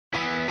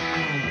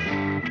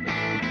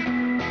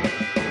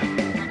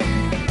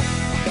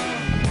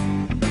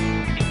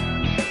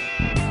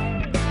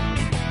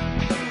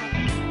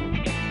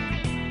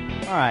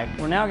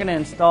Alright, we're now going to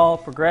install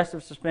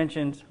Progressive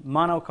Suspension's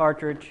mono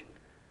cartridge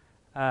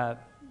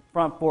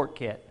front fork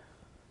kit.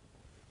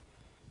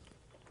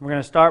 We're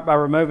going to start by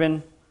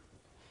removing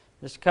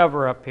this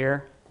cover up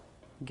here.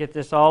 Get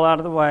this all out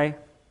of the way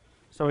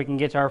so we can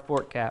get to our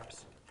fork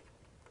caps.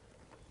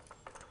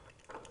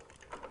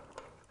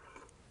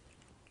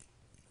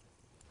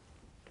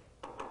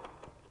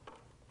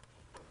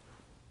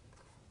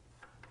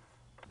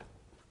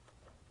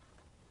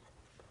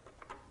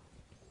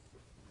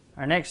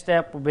 Our next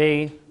step will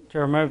be to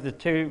remove the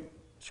two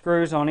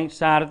screws on each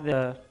side of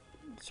the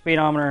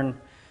speedometer and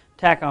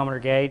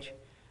tachometer gauge,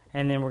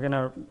 and then we're going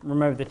to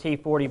remove the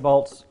T40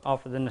 bolts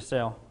off of the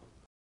nacelle.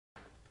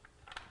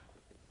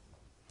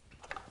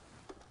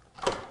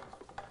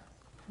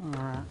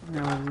 Alright,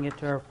 now we can get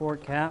to our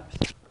fork caps.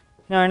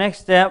 Now our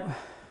next step will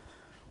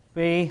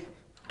be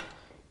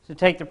to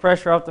take the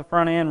pressure off the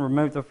front end,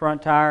 remove the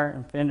front tire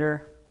and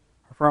fender,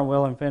 or front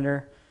wheel and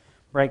fender,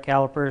 brake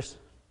calipers,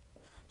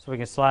 so we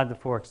can slide the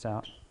forks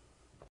out.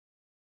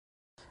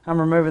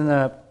 I'm removing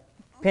the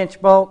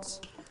pinch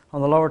bolts on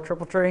the lower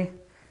triple tree.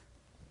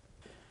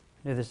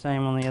 Do the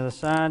same on the other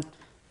side.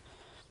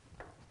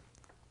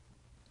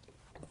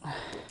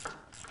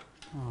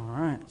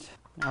 Alright,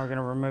 now we're going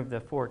to remove the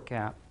fork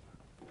cap.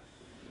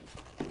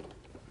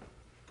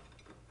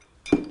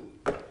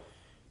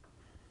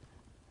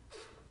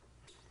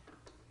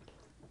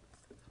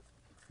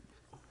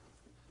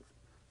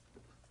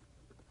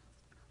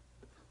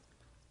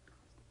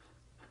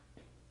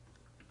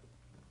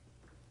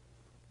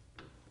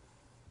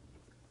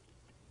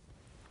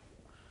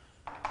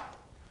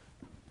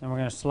 Then we're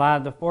going to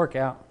slide the fork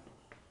out.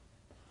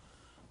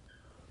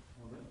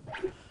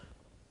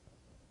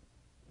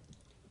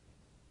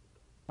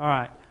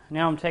 Alright,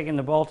 now I'm taking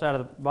the bolts out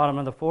of the bottom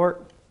of the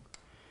fork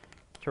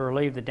to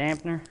relieve the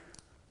dampener.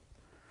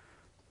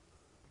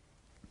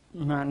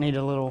 You might need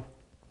a little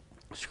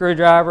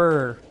screwdriver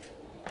or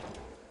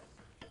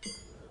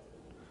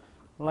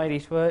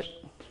lady's foot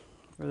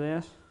for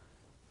this.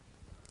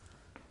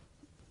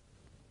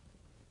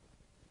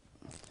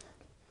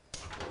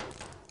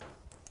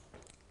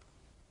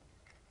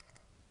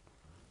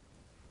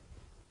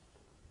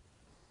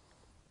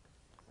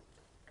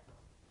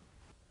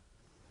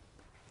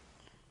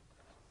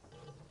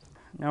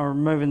 Now we're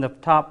removing the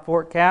top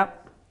fork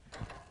cap.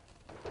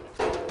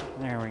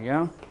 There we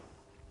go.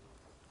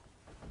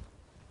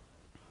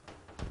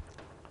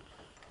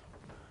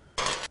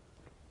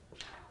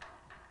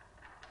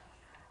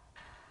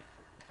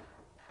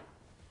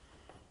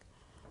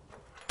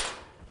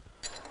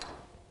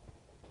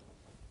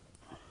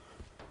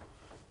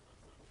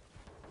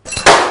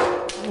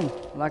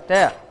 Like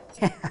that.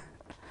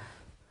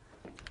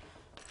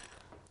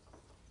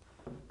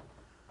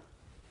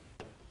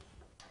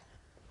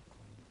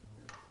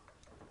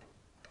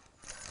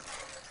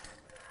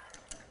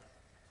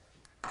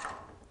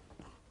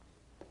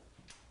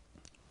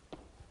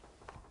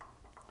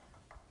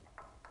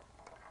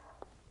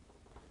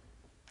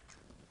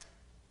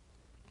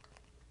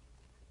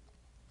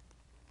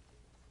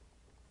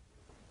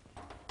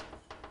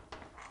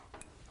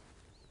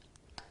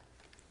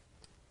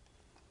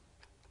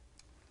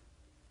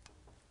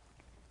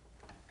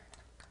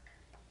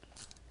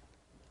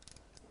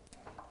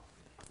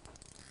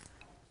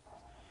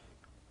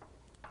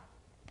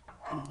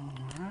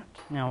 Alright,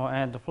 now we'll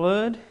add the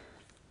fluid.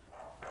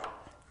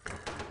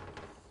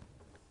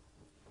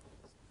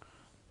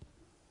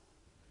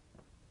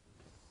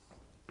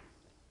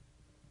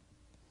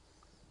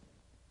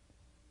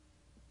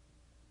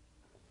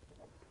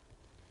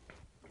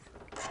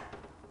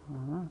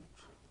 Alright.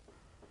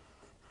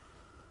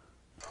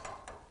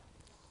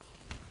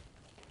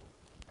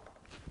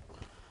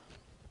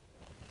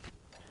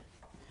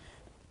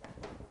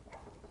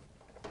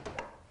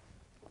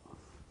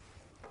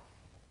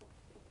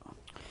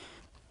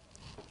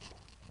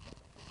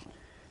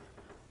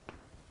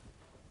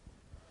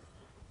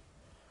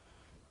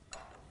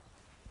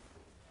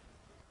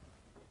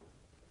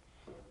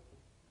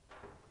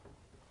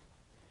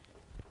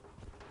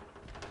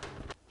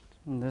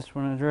 And this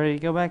one is ready to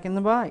go back in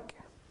the bike.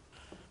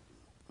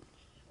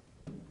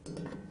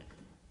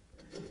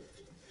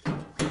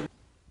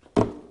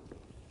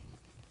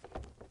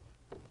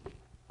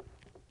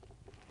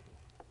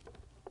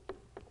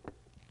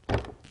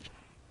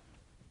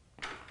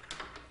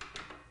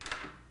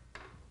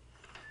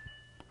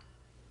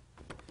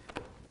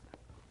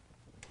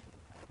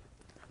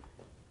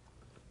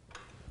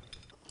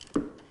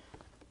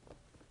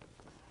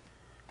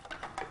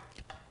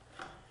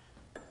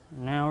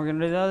 Now we're going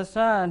to do the other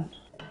side.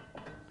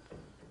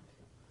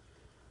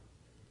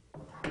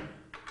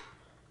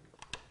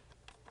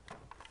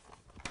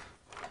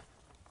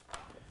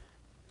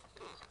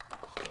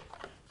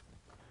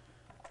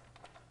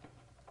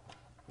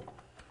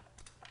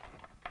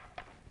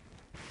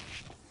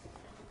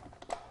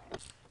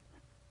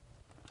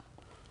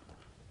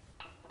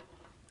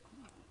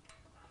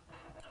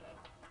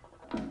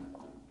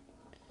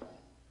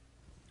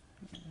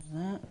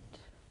 That.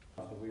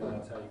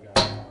 That's how you got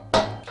it.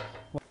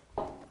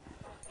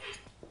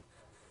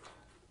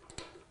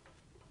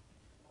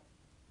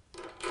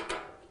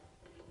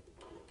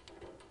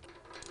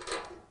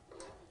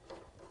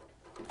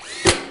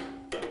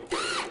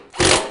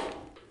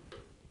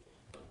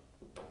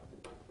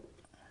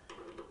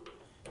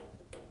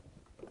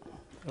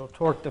 It'll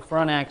torque the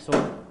front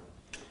axle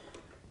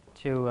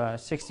to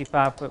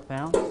 65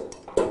 foot-pounds.